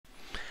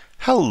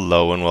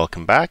Hello and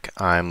welcome back.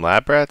 I'm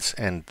Ratz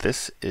and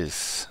this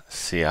is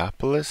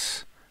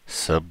Seaopolis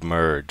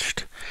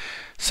Submerged.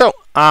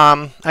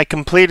 I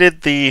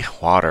completed the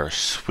water,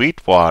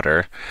 sweet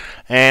water,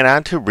 and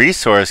onto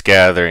resource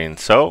gathering.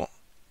 So,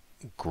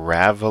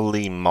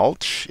 gravelly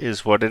mulch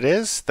is what it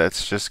is.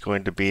 That's just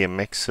going to be a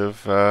mix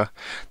of the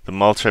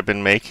mulch I've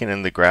been making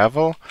and the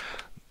gravel.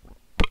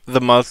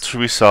 The mulch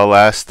we saw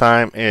last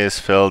time is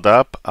filled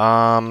up.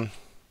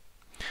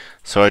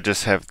 So I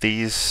just have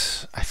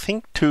these. I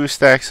think 2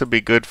 stacks will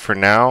be good for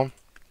now.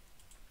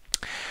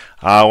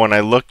 When I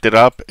looked it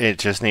up, it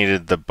just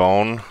needed the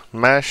bone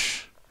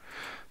mesh.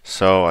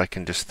 So I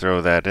can just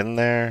throw that in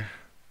there.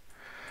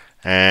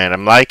 And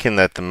I'm liking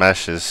that the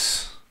mesh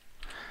is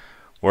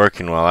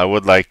working well. I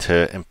would like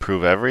to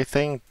improve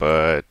everything,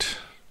 but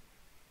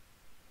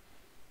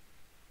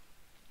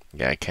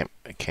yeah, I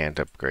can't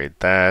upgrade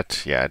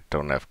that. Yeah, I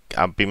don't have.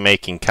 I'll be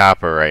making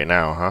copper right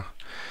now,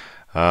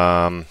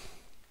 huh?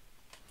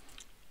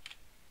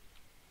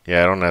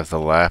 Yeah, I don't have the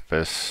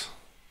lapis.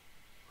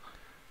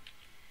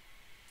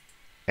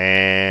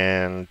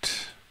 And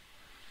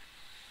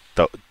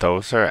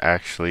those are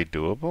actually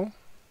doable.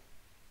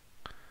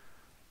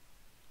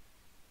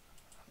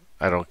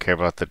 I don't care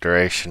about the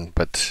duration,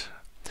 but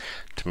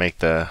to make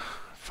the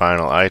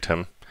final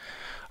item.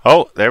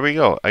 Oh, there we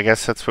go. I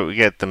guess that's what we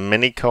get. The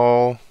mini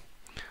coal,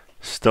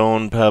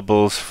 stone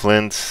pebbles,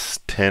 flints,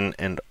 tin,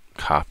 and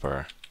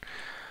copper.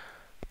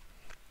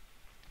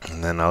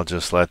 And then I'll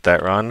just let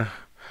that run.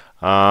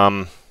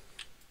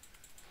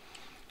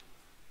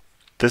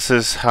 This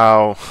is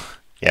how,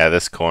 yeah,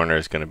 this corner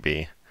is going to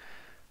be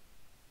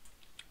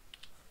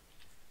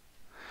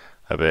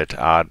a bit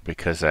odd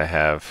because I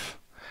have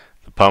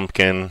the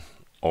pumpkin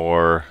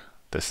or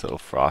this little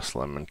frost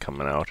lemon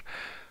coming out.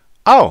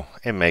 Oh,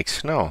 it makes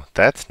snow.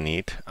 That's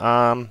neat.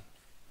 So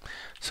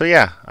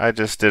yeah, I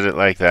just did it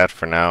like that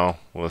for now.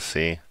 We'll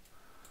see.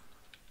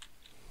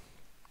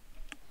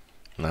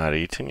 Not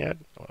eaten yet.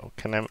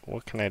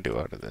 What can I do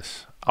out of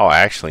this? Oh, I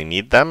actually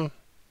need them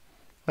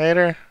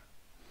later.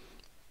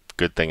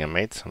 Good thing I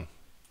made some.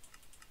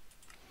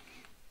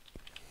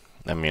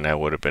 I mean, I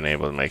would have been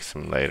able to make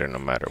some later no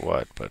matter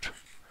what, but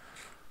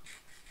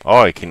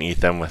oh, I can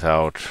eat them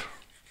without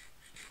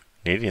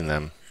needing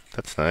them.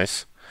 That's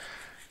nice.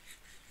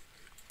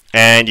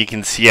 And you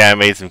can see I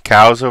made some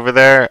cows over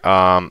there.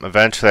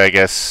 Eventually, I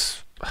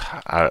guess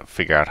I'll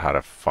figure out how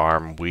to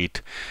farm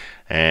wheat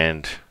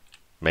and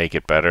make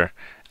it better.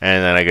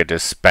 And then I could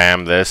just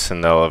spam this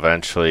and they'll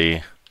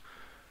eventually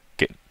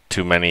get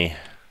too many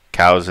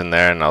cows in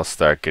there and I'll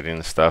start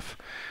getting stuff.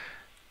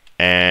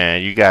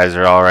 And you guys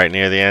are all right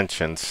near the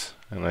entrance.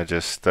 And I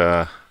just,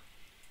 my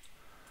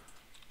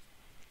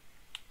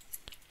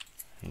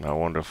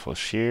wonderful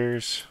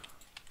shears.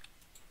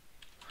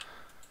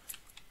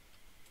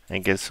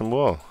 And get some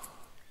wool.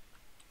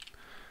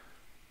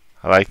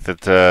 I like that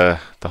the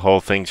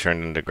whole thing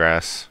turned into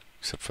grass,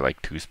 except for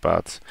like 2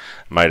 spots.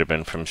 Might have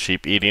been from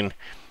sheep eating.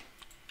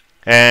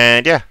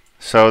 And yeah,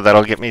 so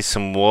that'll get me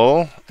some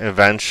wool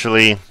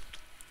eventually.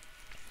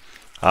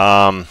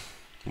 That'll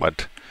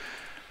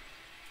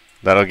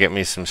get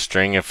me some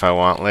string if I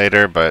want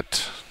later,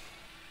 but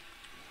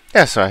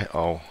yeah,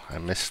 so I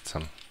missed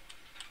some.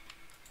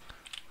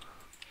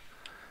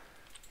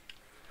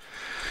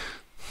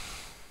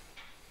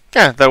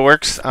 Yeah, that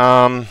works.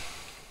 I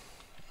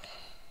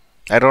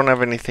don't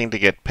have anything to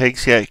get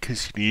pigs yet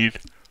because you need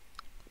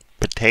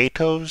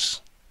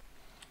potatoes.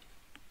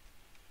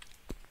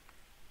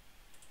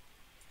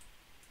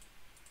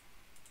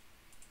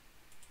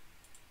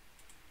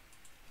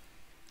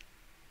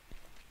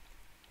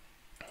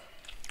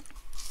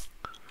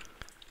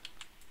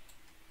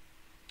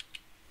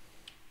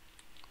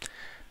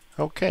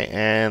 Okay,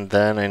 and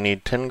then I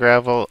need tin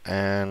gravel,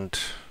 and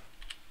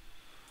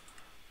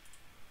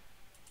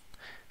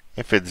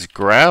if it's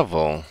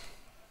gravel,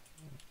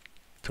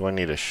 do I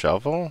need a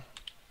shovel?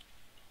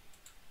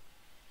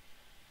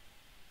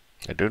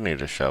 I do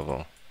need a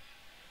shovel.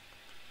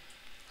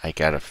 I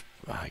got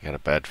a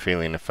bad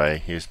feeling if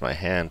I use my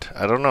hand.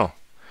 I don't know.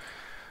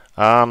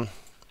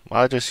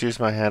 I'll just use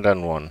my hand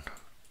on one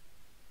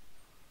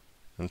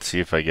and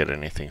see if I get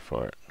anything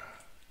for it.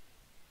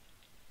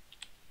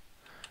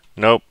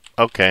 Nope.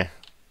 Okay.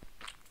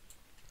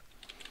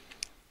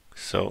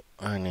 So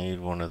I need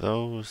 1 of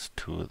those,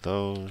 2 of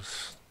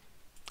those.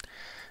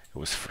 It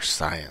was for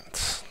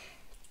science.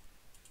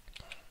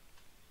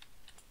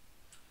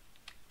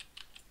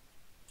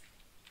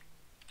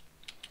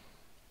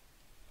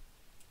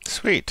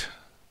 Sweet.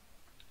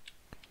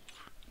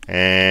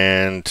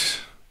 And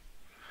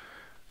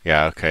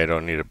yeah, okay, I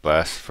don't need a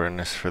blast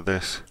furnace for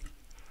this.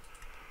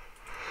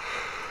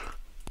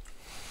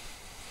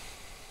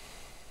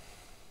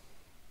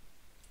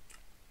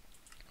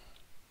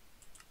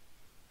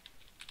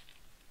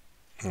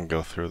 And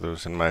go through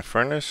those in my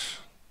furnace.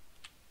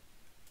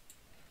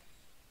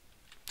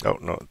 Oh,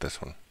 no,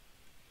 this one.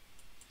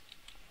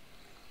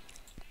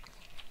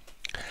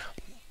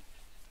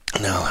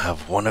 Now I'll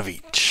have 1 of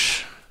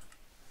each.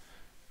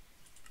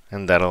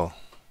 And that'll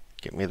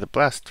get me the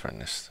blast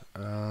furnace.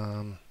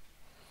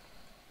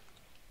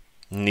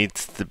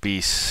 needs to be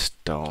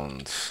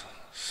stones.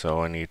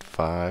 So I need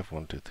 5.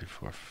 1, 2, 3,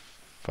 4,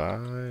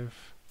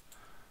 5.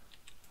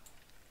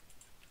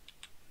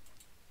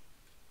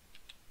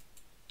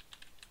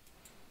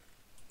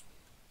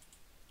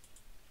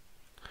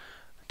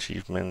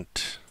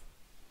 Achievement.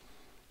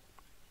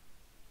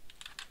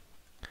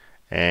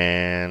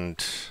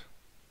 And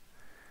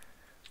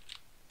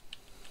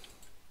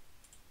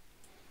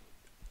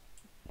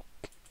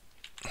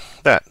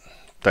that.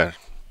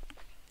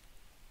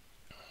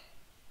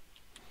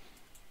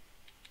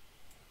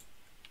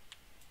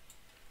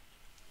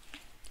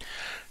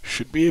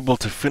 Should be able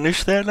to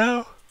finish that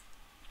now.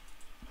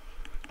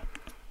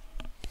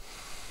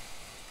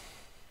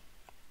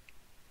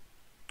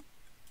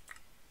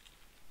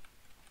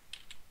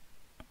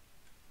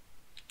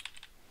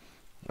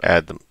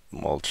 Add the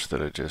mulch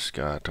that I just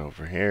got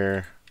over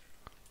here.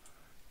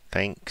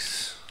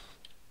 Thanks.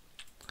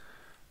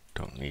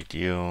 Don't need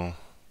you.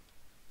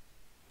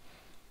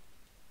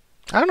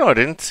 I don't know, I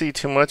didn't see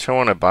too much I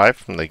want to buy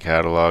from the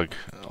catalog.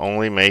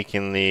 Only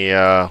making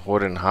the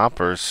wooden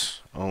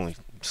hoppers.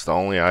 It's the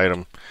only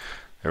item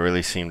that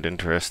really seemed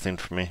interesting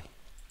for me.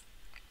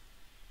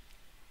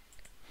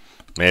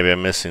 Maybe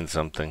I'm missing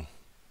something.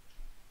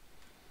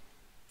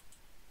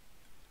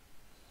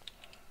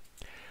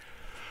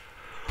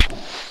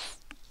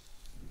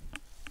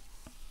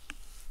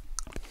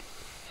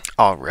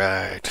 All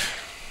right.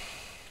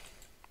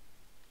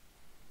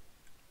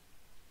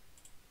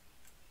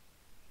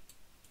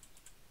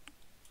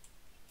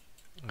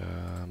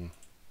 I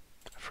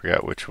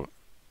forgot which one.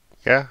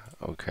 Yeah,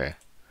 okay.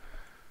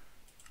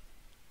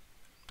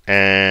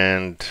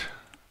 And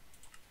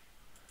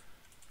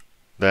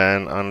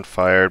then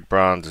unfired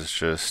bronze is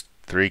just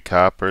 3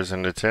 coppers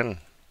and a tin.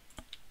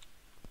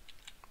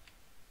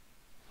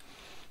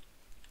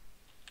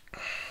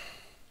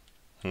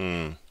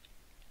 I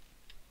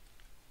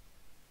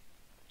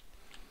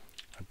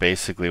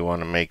basically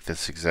want to make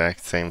this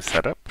exact same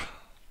setup.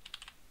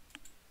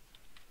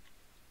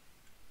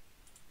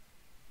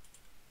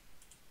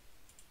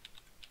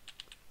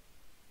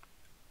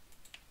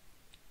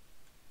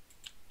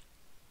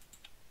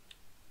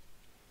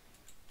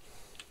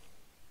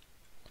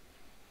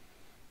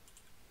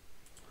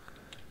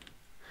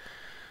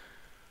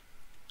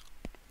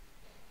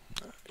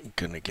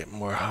 Gonna get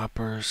more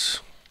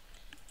hoppers.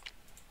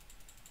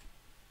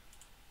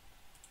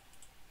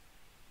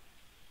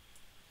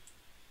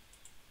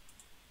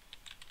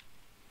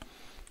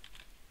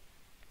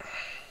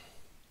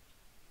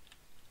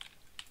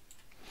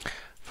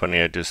 Funny,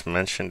 I just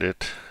mentioned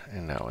it,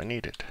 and now I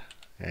need it.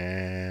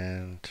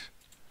 And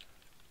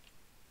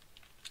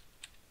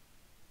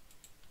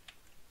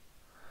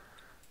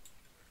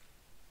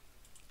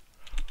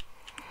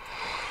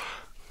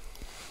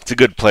it's a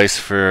good place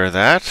for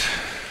that.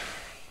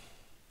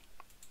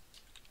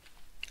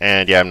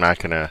 And yeah, I'm not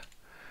gonna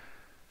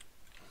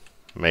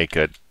make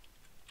a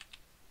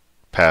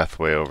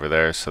pathway over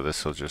there, so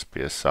this will just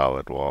be a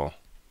solid wall.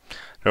 I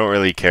don't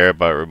really care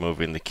about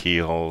removing the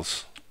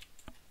keyholes.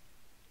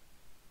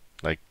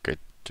 Like, I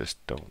just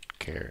don't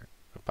care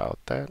about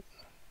that.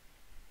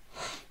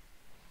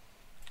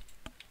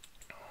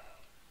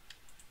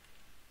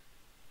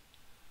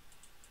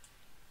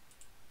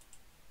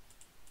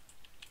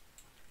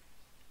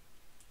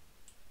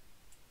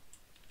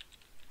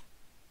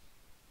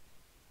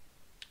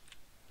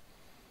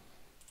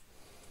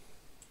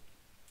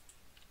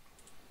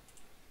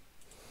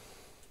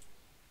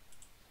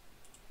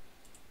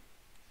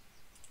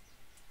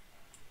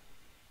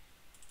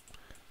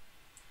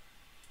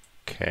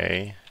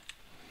 Okay.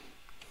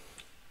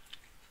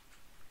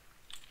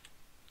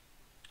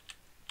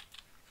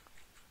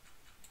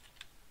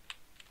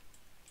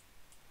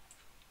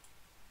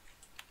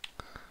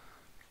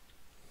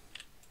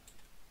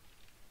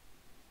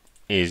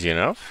 Easy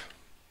enough.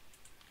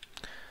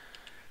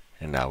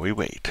 And now we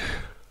wait.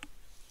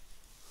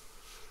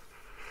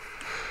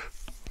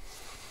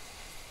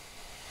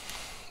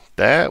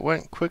 That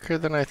went quicker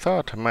than I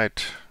thought. I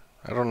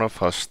don't know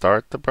if I'll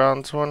start the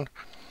bronze one.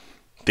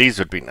 These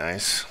would be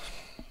nice.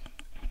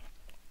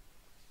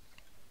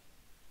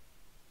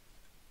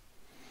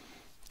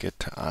 Get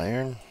to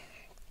iron.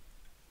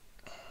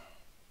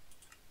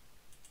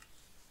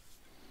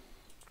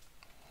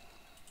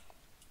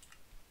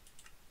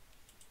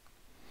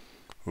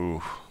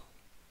 Ooh.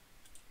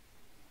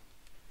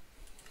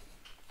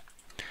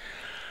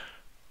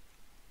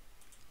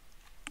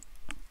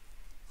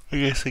 I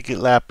guess I get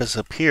lapis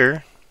up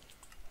here.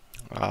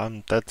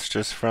 That's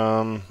just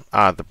from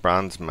the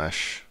bronze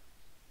mesh.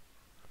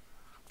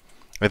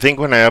 I think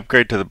when I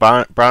upgrade to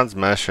the bronze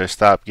mesh, I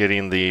stop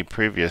getting the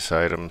previous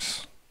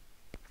items.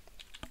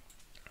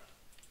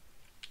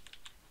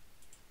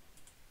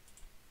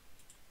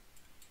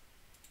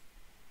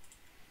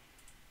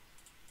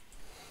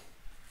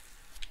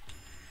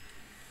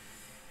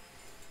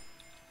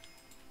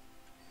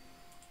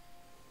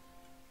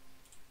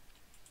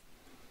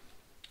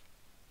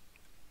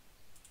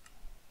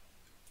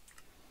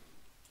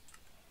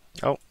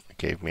 Oh, it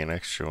gave me an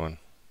extra one.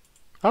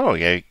 Oh,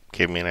 yeah, it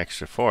gave me an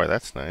extra 4.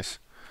 That's nice.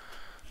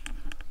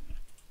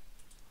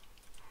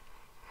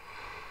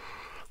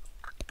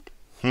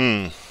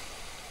 Hmm.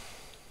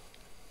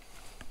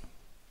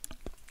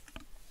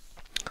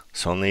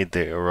 So I'll need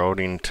the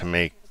eroding to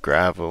make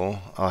gravel.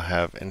 I'll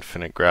have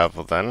infinite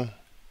gravel then.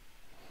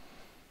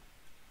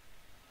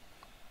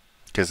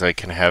 Because I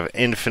can have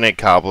infinite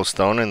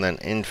cobblestone and then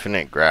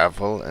infinite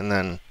gravel and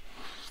then...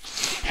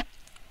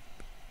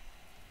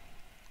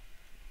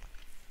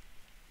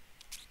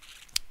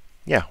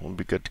 yeah, we'll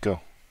be good to go.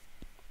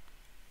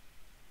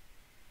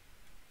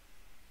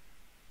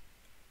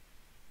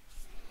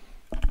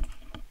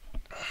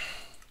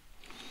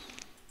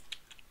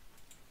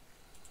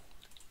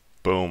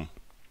 Boom.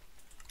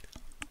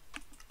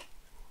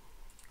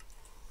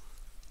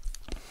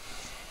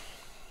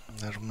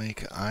 That'll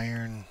make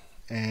iron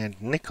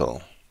and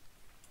nickel.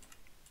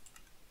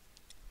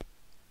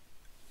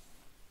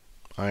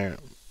 Iron.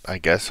 I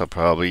guess I'll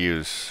probably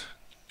use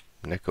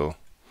nickel.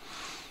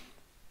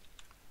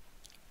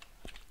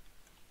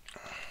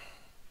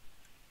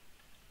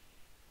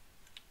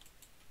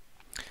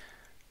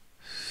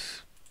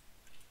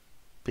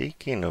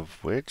 Speaking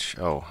of which,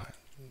 oh,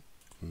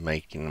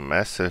 making a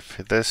mess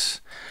of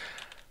this.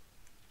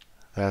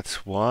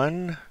 That's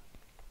one.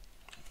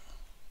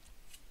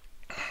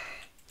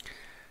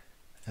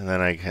 And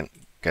then I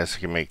guess I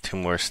can make 2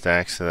 more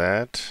stacks of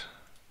that.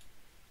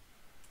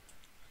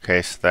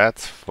 Okay, so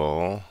that's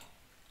full.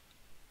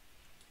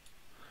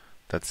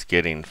 That's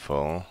getting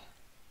full.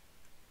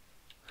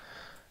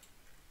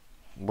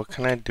 What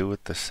can I do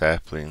with the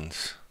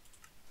saplings?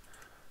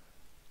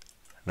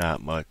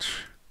 Not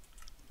much.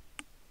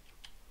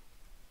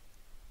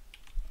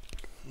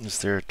 Is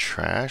there a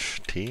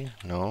trash tea?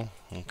 No?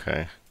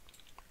 Okay.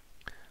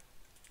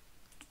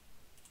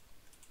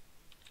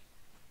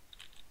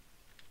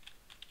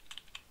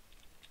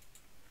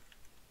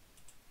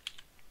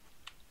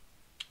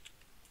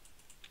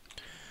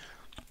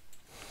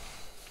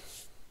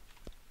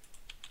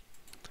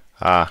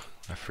 Ah,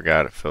 I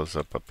forgot it fills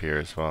up here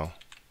as well.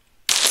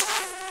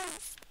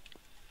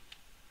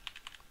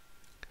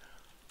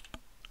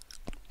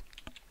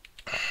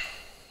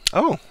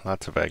 Oh,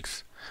 lots of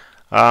eggs.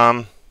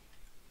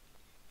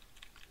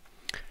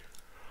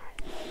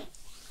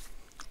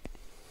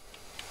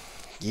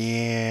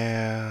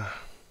 Yeah.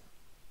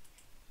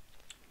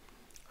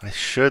 I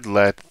should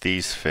let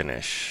these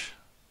finish.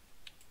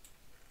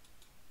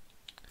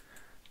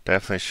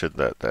 Definitely should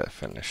let that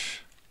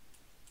finish.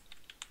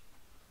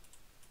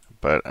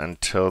 But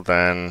until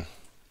then,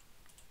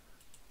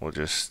 we'll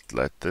just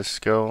let this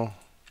go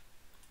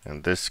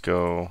and this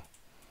go.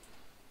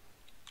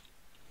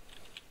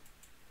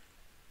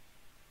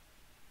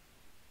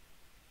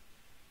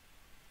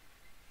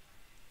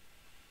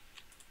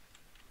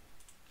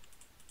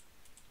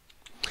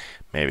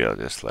 Maybe I'll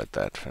just let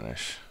that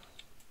finish.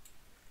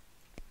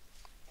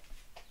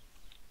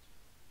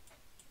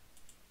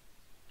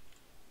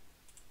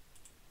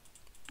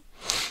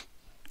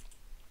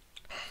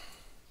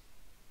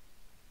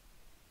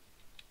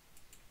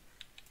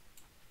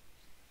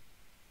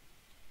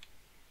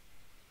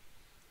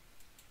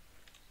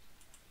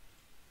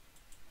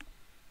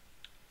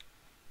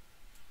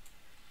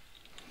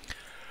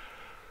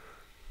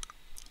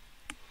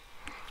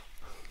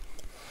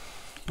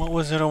 What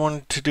was it I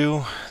wanted to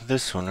do?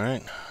 This one,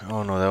 right?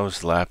 Oh no, that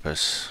was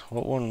lapis.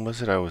 What one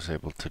was it I was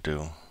able to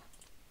do?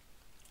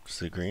 Was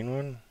the green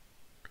one?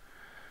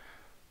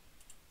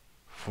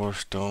 4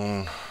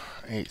 stone,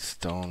 8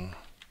 stone.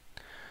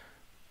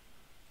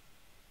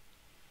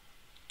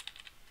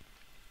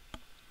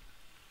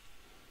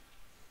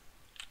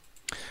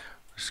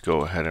 Let's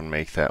go ahead and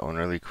make that one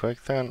really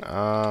quick then.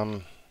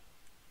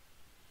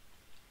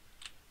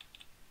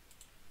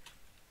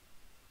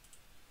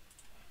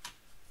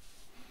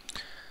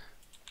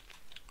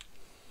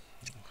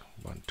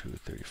 1, 2,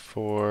 3,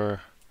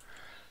 4.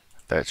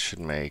 That should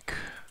make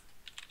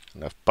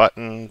enough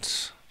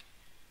buttons.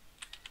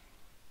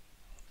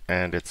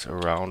 And it's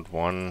around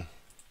 1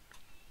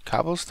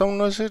 cobblestone,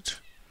 was it?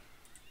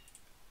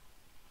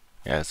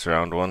 Yeah, it's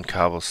around 1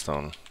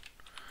 cobblestone.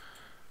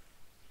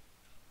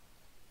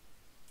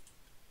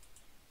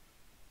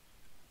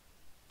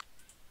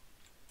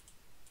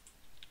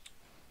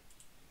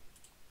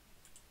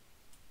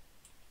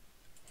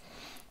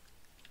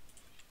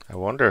 I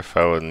wonder if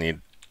I would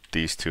need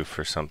these 2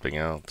 for something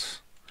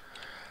else.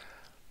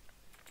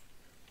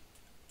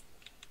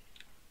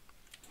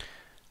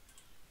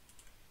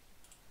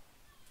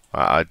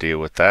 I'll deal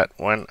with that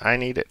when I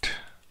need it.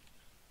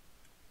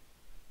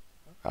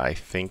 I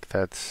think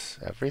that's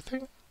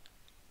everything?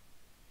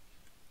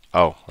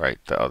 Oh, right,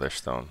 the other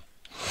stone.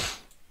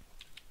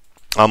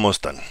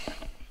 Almost done.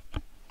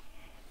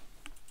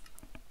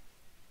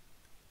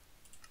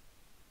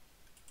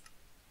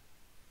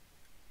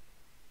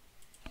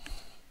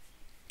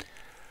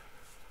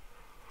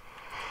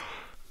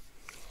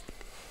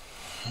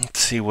 Let's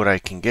see what I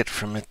can get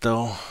from it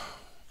though.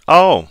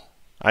 Oh,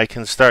 I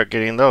can start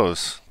getting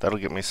those. That'll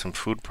get me some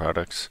food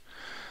products.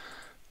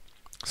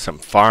 Some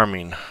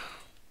farming.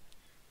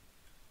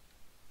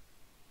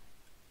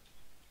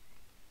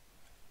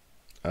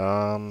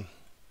 And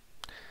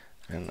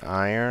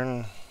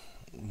iron.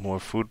 More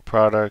food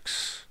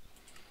products.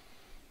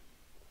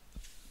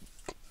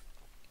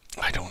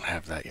 I don't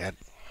have that yet.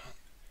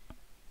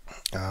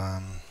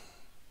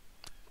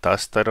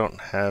 Dust I don't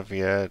have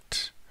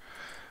yet.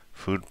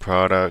 Food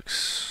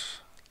products,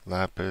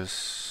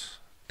 lapis,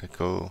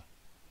 nickel.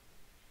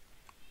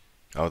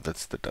 Oh,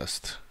 that's the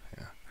dust.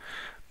 Yeah.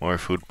 More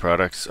food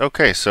products.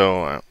 Okay,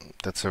 so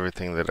that's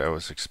everything that I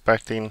was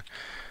expecting.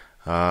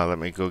 Let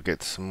me go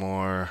get some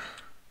more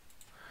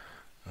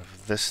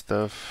of this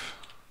stuff.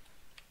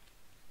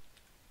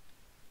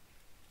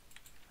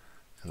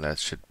 And that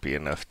should be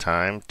enough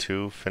time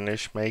to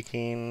finish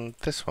making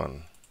this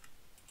one.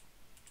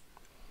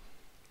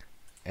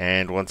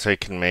 And once I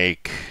can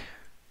make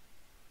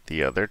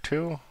the other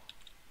two,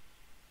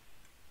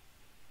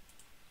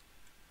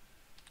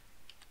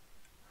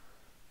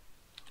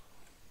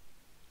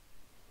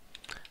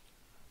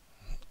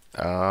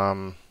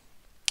 the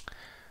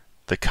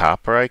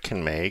copper I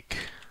can make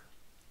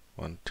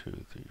 1,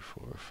 2, 3,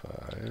 4,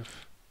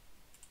 5.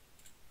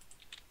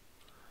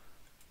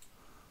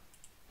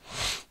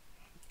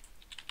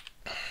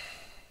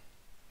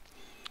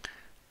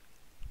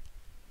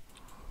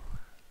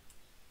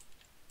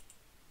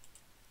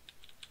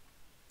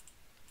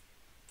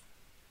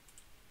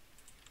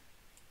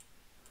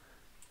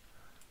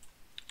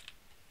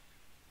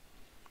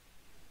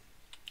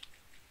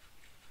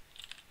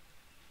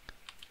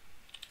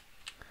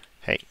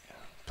 Hey,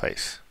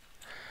 place.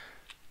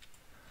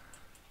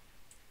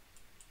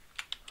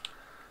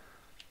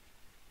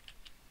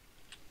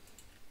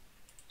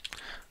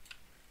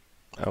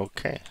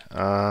 Okay.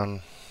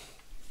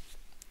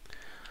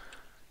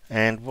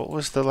 And what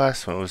was the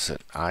last one? Was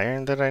it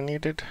iron that I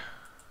needed?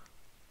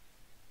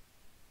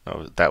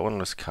 No, that one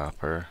was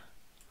copper.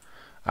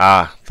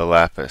 Ah, the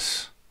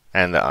lapis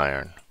and the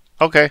iron.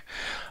 Okay.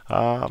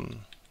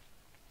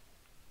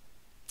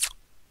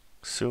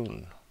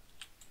 Soon.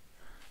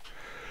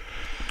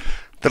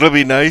 That'll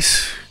be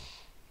nice.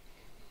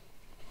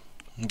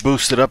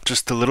 Boost it up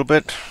just a little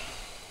bit.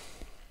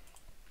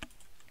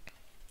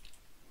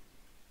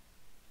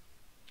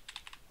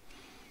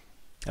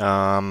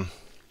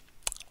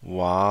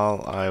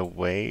 While I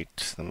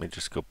wait, let me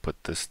just go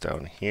put this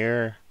down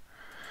here.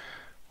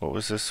 What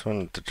was this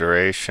one? The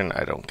duration?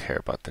 I don't care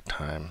about the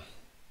time.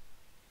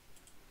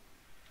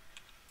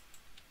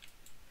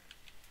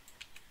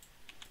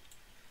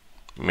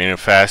 I mean,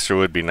 faster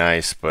would be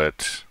nice,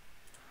 but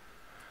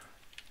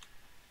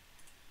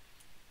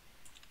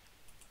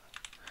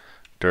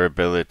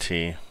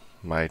durability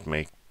might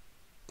make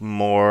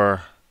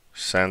more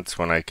sense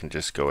when I can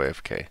just go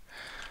AFK.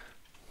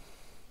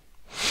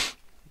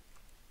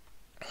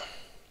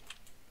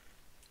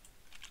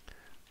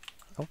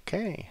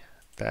 Okay,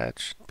 that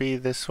should be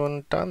this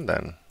one done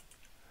then.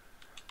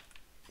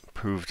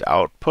 Improved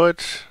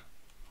output.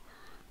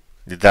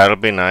 That'll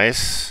be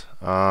nice.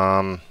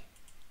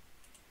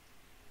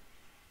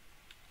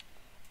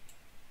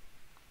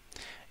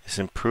 Is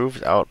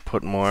improved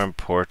output more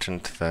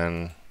important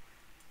than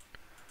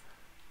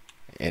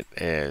it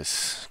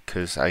is?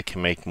 Because I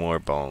can make more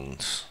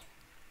bones.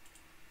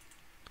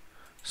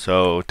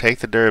 So take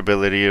the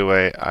durability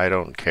away. I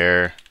don't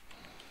care.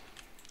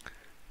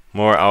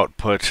 More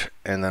output,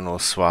 and then we'll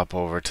swap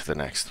over to the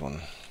next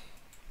one.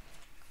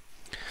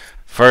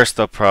 First,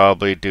 I'll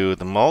probably do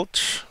the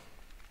mulch.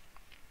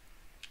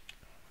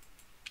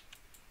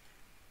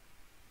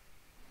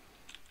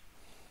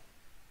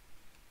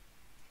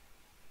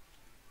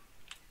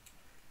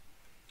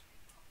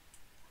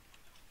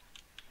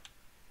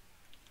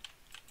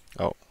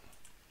 Oh.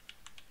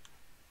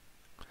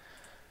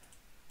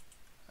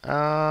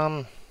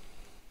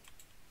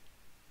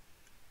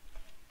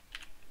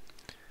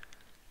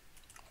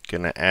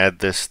 Gonna add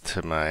this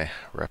to my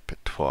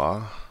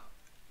repertoire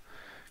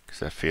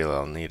because I feel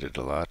I'll need it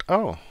a lot.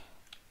 Oh.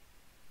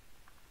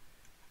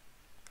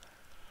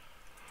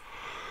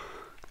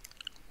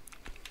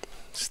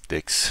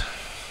 Sticks.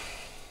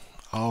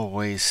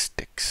 Always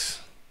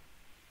sticks.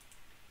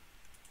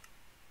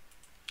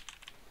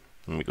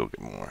 Let me go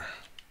get more.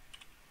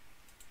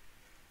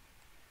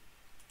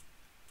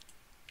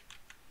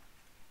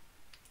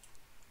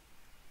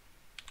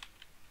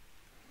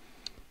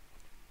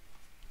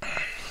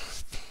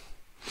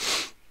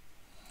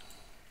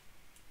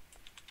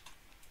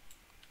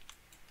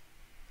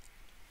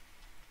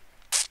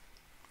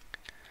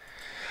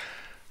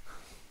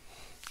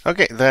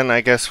 Okay, then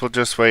I guess we'll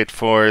just wait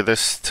for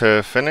this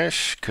to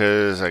finish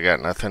because I got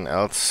nothing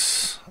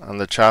else on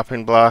the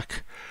chopping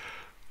block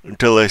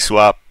until I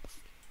swap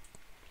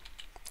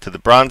to the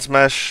bronze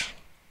mesh,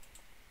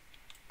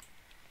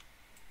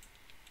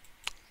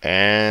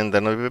 and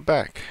then I'll be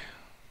back.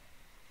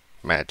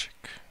 Magic.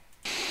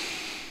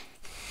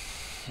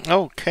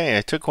 Okay,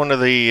 I took one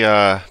of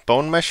the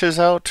bone meshes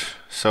out,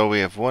 so we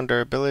have 1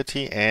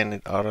 durability, and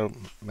it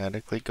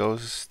automatically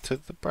goes to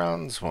the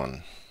bronze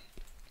one.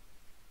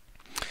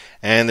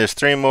 And there's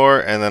 3 more,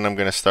 and then I'm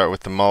going to start with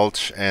the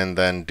mulch and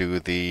then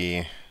do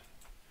the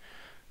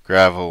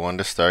gravel one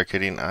to start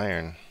getting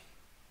iron.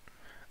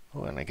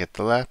 Oh, and I get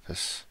the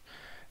lapis.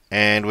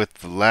 And with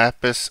the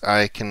lapis,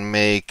 I can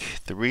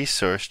make the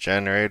resource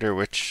generator,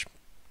 which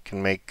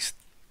can make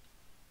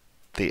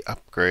the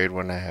upgrade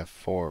when I have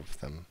 4 of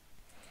them?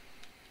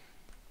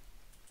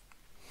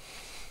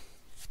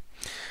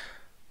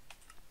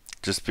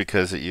 Just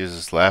because it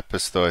uses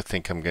lapis, though, I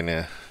think I'm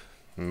gonna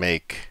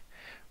make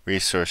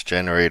resource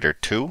generator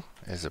 2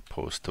 as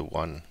opposed to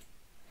 1.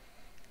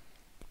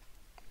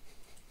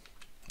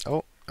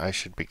 Oh, I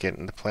should be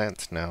getting the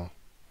plants now.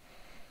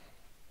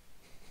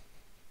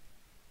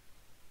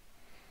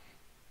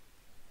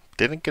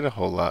 Didn't get a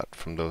whole lot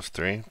from those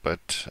 3,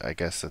 but I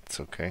guess that's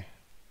okay.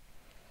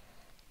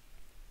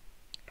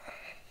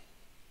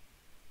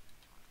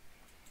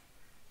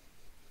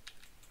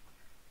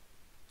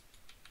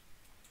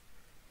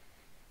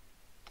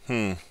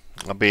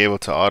 I'll be able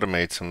to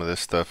automate some of this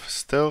stuff.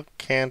 Still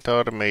can't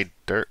automate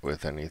dirt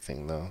with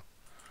anything, though.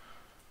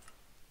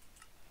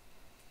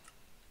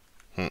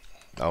 Oh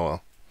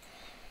well.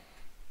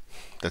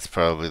 That's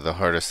probably the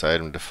hardest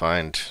item to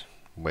find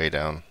way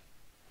down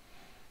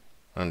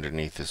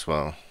underneath as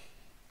well.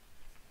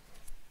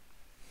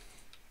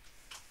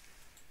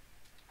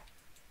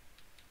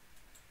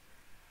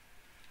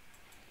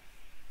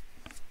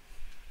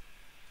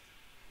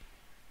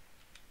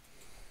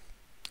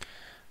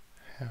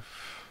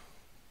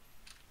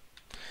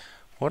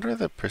 What are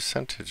the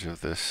percentage of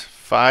this?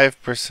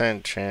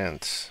 5%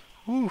 chance.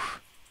 Whew.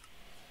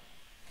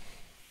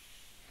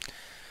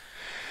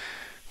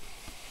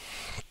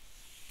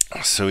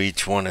 So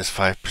each one is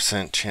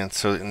 5% chance.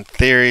 So in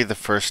theory, the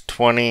first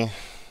 20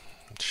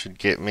 should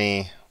get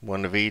me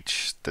one of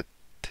each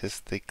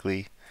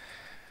statistically.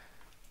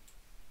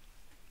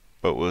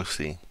 But we'll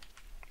see.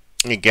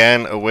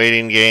 Again, a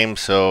waiting game,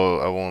 so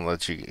I won't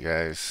let you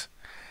guys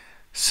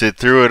sit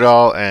through it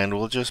all, and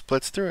we'll just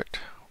blitz through it.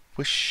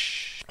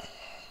 Whoosh.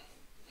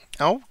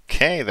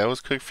 Okay, that was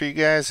quick for you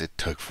guys. It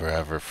took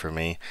forever for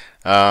me.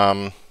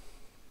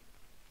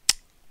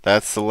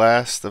 That's the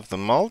last of the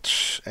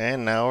mulch,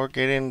 and now we're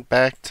getting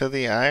back to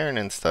the iron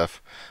and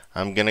stuff.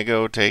 I'm gonna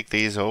go take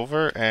these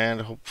over,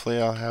 and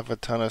hopefully I'll have a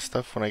ton of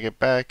stuff when I get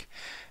back.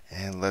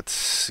 And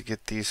let's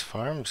get these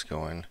farms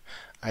going.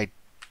 I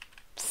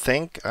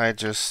think I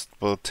just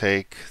will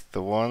take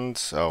the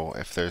ones,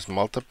 if there's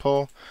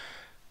multiple,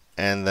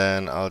 and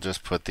then I'll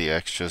just put the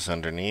extras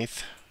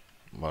underneath.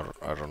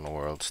 I don't know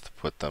where else to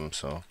put them,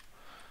 so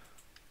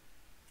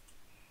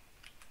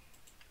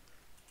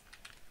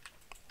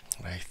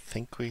I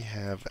think we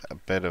have a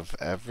bit of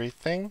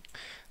everything.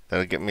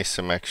 That'll get me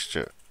some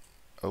extra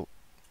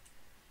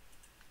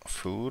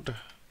food.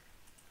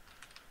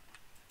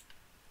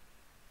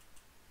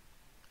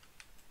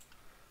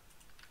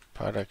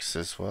 Products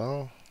as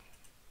well.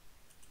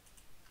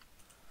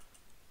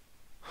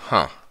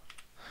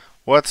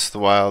 What's the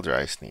wild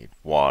rice need?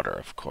 Water,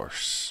 of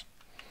course.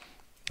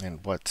 And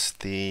what's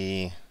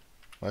the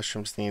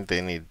mushrooms need?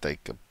 They need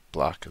like a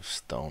block of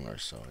stone or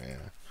so,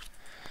 yeah.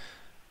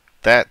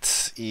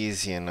 That's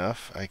easy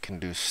enough. I can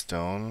do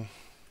stone.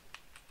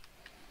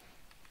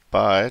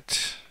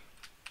 But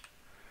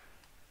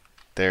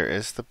there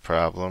is the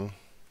problem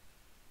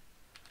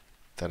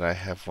that I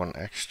have one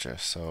extra,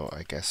 so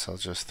I guess I'll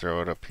just throw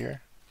it up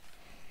here.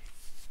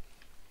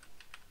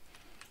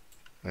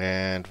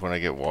 And when I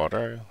get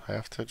water, I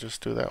have to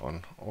just do that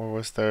one. Or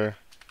was there...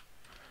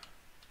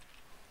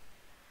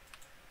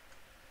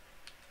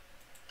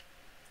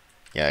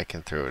 Yeah, I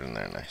can throw it in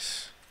there,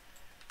 nice.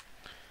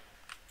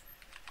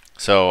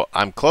 So,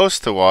 I'm close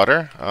to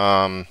water.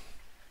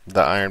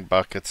 The iron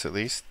buckets, at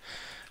least.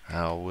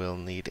 I will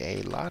need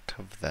a lot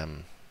of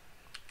them.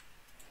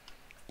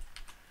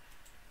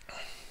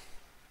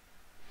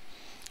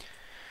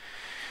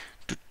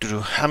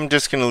 I'm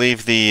just going to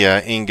leave the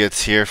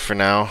ingots here for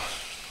now.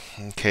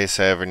 In case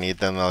I ever need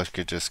them, I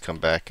could just come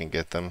back and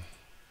get them.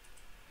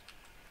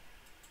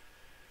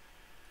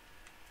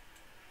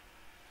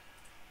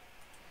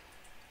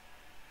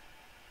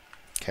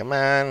 Come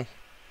on.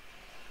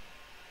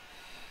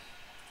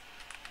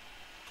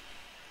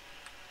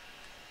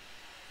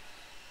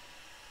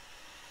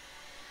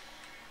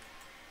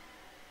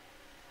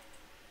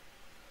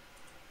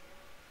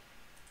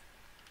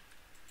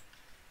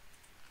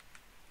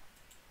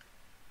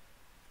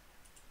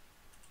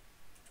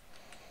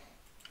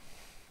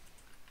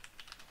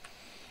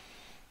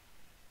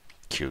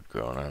 Cute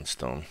growing on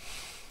stone.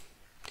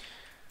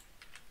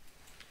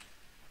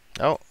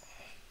 Oh.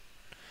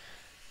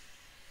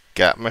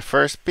 Got my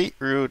first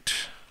beetroot.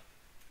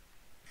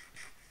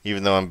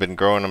 Even though I've been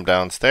growing them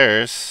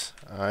downstairs,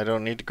 I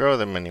don't need to grow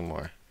them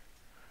anymore.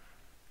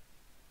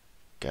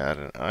 Got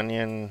an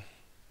onion,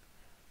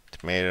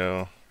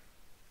 tomato.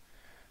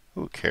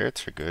 Ooh,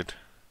 carrots are good.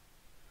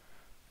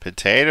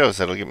 Potatoes,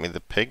 that'll get me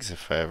the pigs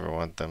if I ever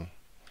want them.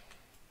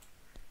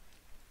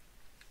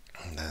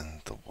 And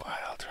then the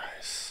wild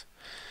rice.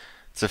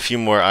 It's a few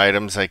more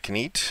items I can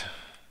eat.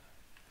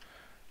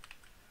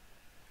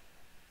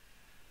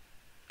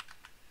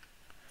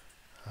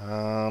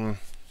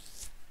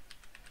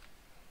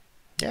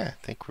 Yeah, I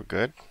think we're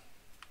good.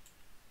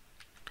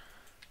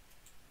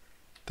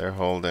 They're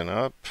holding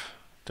up.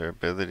 Their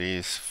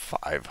abilities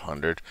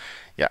 500.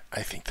 Yeah,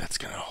 I think that's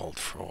gonna hold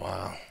for a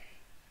while.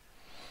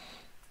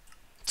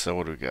 So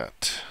what do we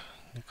got?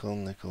 Nickel,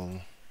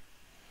 nickel.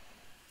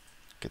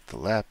 Get the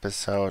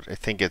lapis out. I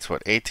think it's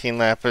what, 18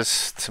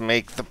 lapis to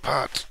make the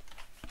pot.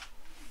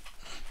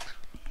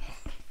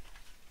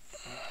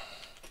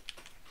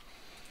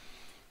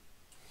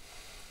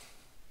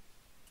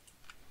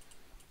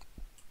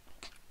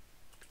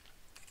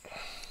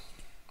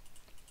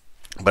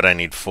 But I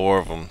need 4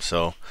 of them,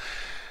 so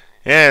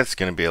yeah, it's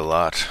gonna be a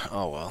lot.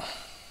 Oh well.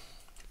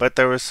 But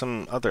there was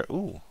some other,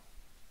 ooh,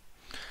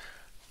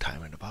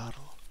 time in a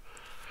bottle.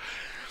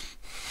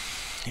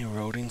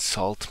 Eroding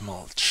salt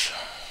mulch.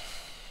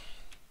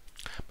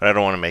 But I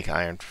don't want to make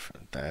iron for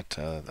that.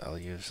 I'll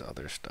use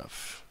other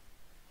stuff.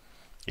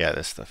 Yeah,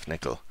 this stuff,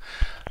 nickel.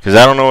 Because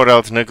I don't know what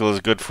else nickel is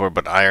good for,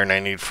 but iron I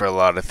need for a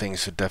lot of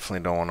things, so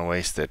definitely don't want to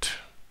waste it.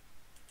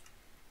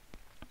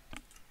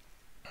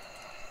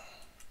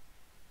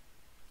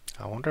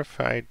 I wonder if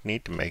I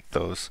need to make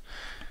those.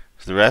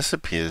 The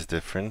recipe is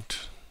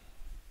different.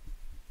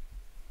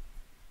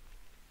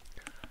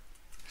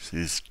 This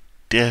is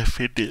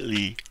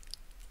definitely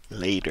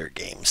later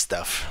game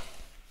stuff.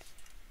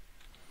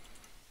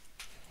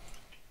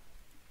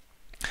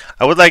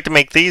 I would like to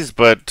make these,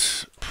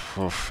 but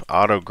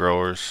auto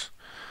growers.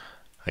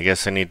 I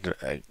guess I need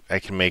to, I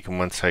can make them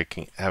once I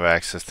can have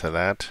access to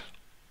that.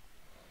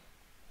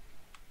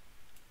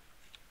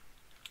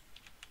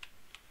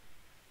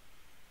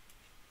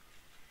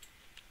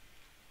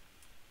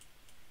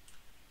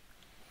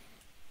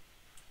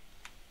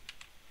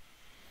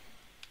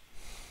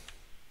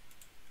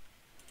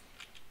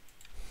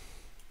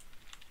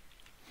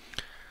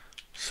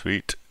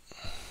 Sweet.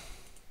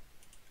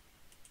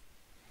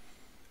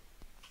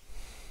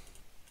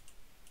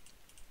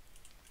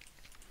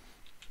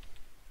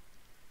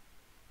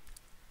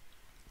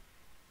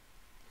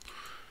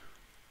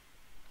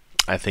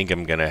 I think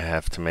I'm gonna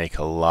have to make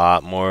a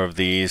lot more of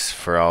these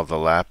for all the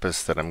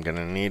lapis that I'm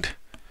gonna need.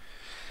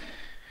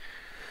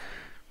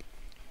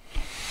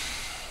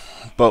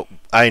 But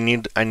I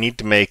need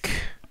to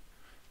make,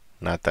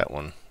 not that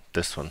one,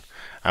 this one.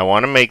 I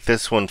want to make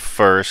this one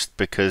first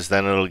because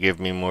then it'll give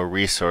me more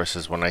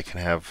resources when I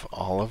can have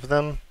all of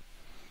them.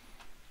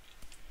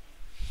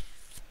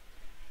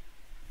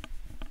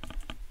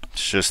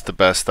 It's just the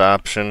best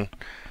option.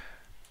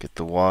 Get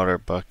the water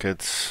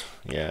buckets.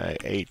 Yeah,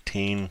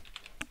 18,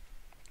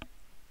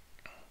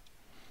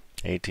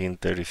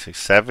 36,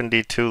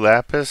 72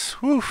 lapis.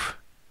 Whew.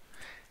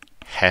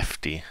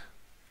 Hefty.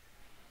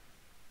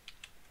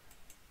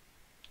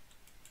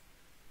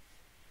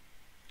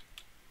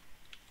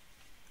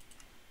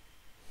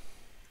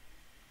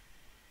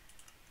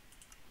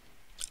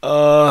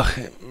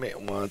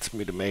 It wants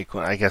me to make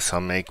one. I guess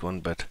I'll make one,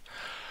 but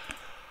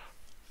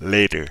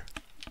later.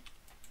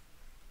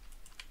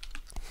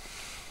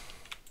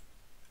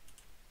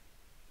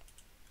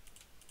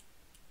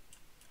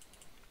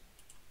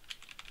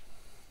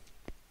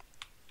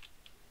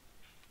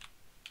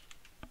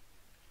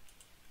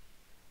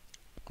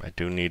 I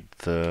do need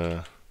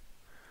the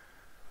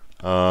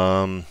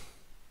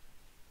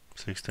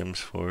 6 times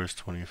 4 is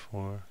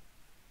 24.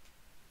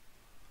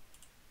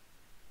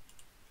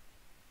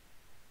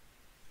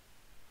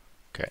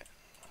 Okay.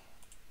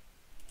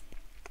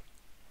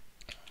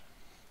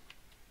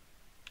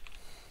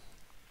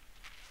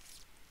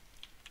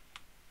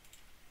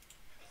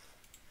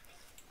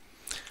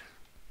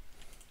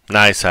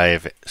 Nice, I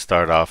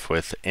start off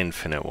with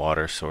infinite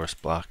water source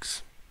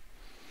blocks.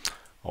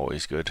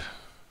 Always good.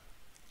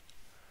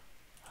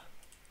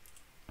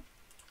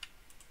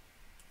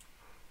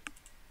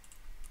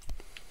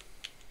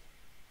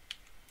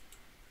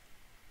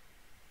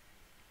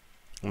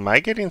 Am I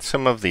getting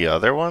some of the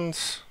other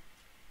ones?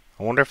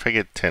 I wonder if I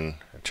get 10.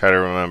 I try to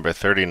remember.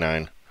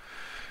 39.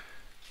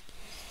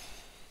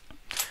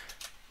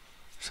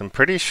 So I'm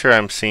pretty sure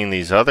I'm seeing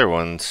these other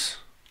ones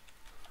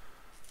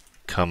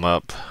come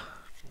up.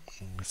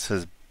 It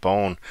says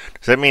bone.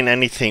 Does that mean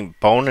anything,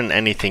 bone and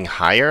anything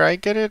higher I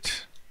get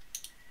it?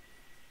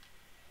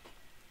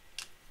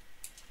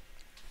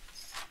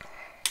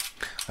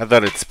 I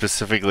thought it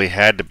specifically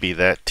had to be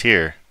that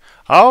tier.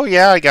 Oh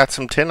yeah, I got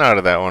some tin out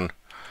of that one.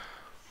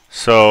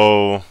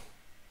 So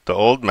the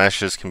old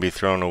meshes can be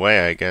thrown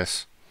away, I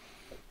guess.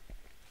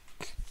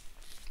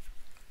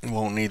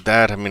 Won't need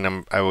that. I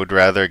mean, I would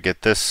rather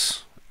get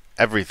this.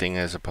 Everything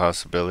as a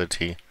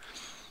possibility.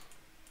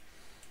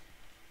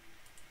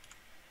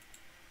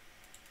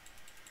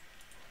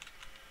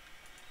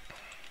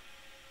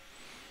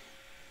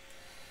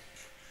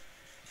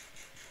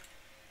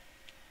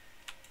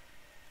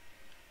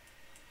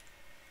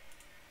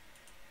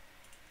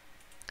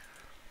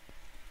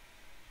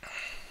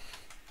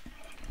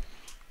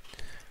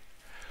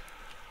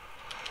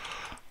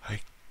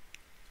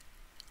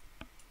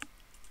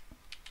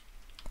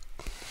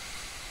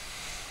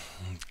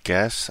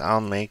 Guess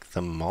I'll make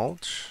the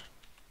mulch.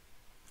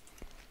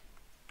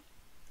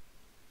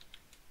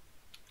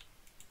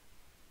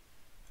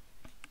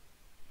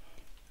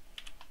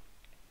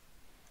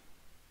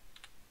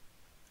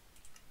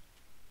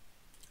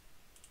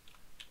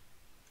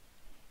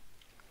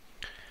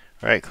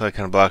 Right click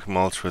on a block of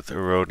mulch with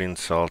eroding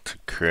salt to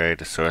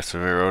create a source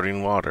of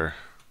eroding water.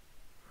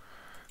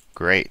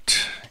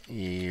 Great.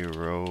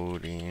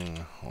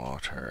 eroding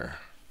water.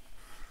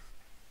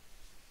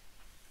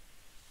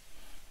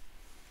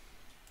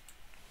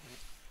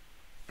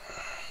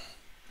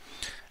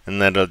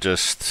 And that'll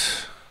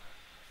just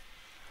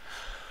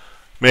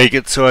make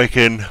it so I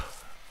can...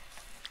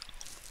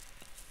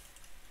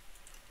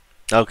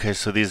 Okay,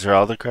 so these are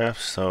all the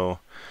crafts. So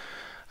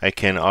I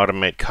can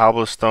automate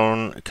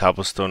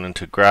cobblestone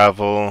into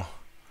gravel,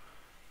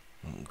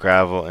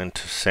 gravel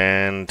into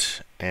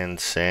sand, and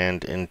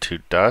sand into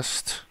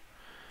dust.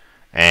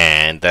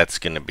 And that's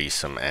going to be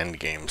some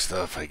endgame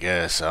stuff, I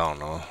guess. I don't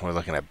know. We're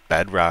looking at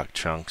bedrock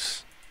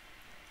chunks.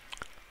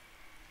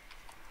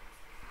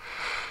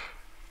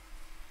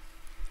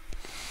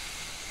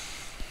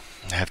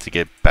 I have to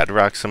get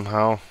bedrock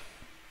somehow.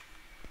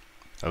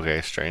 Okay,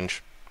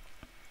 strange.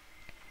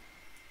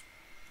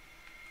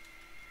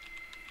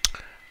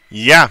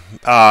 Yeah,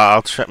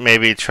 I'll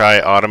maybe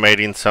try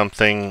automating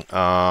something.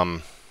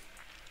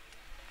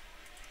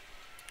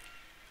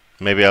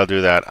 Maybe I'll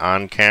do that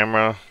on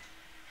camera.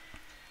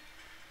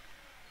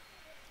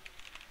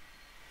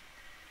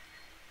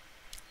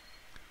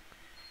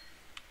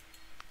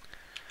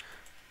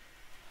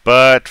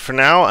 But for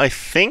now, I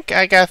think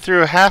I got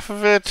through half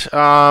of it.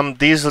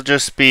 These will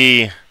just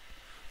be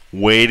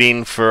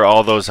waiting for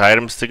all those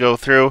items to go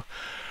through.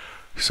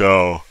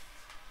 So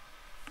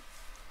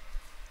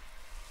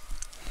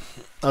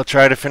I'll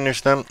try to finish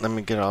them. Let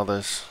me get all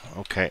this.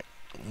 Okay,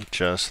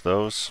 just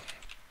those.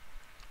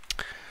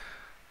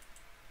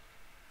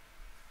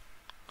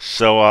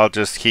 So I'll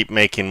just keep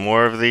making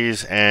more of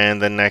these,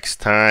 and the next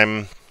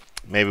time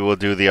maybe we'll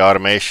do the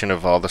automation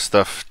of all the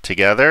stuff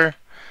together.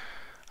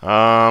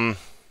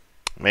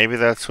 Maybe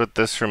that's what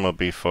this room will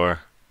be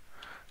for.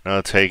 And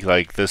I'll take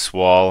like this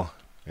wall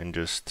and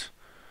just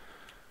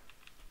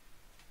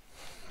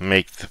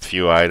make the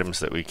few items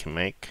that we can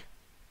make.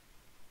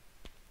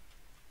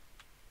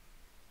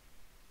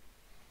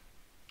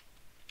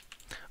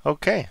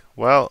 Okay,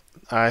 well,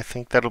 I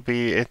think that'll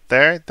be it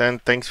there. Then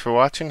thanks for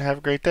watching. Have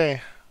a great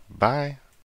day. Bye.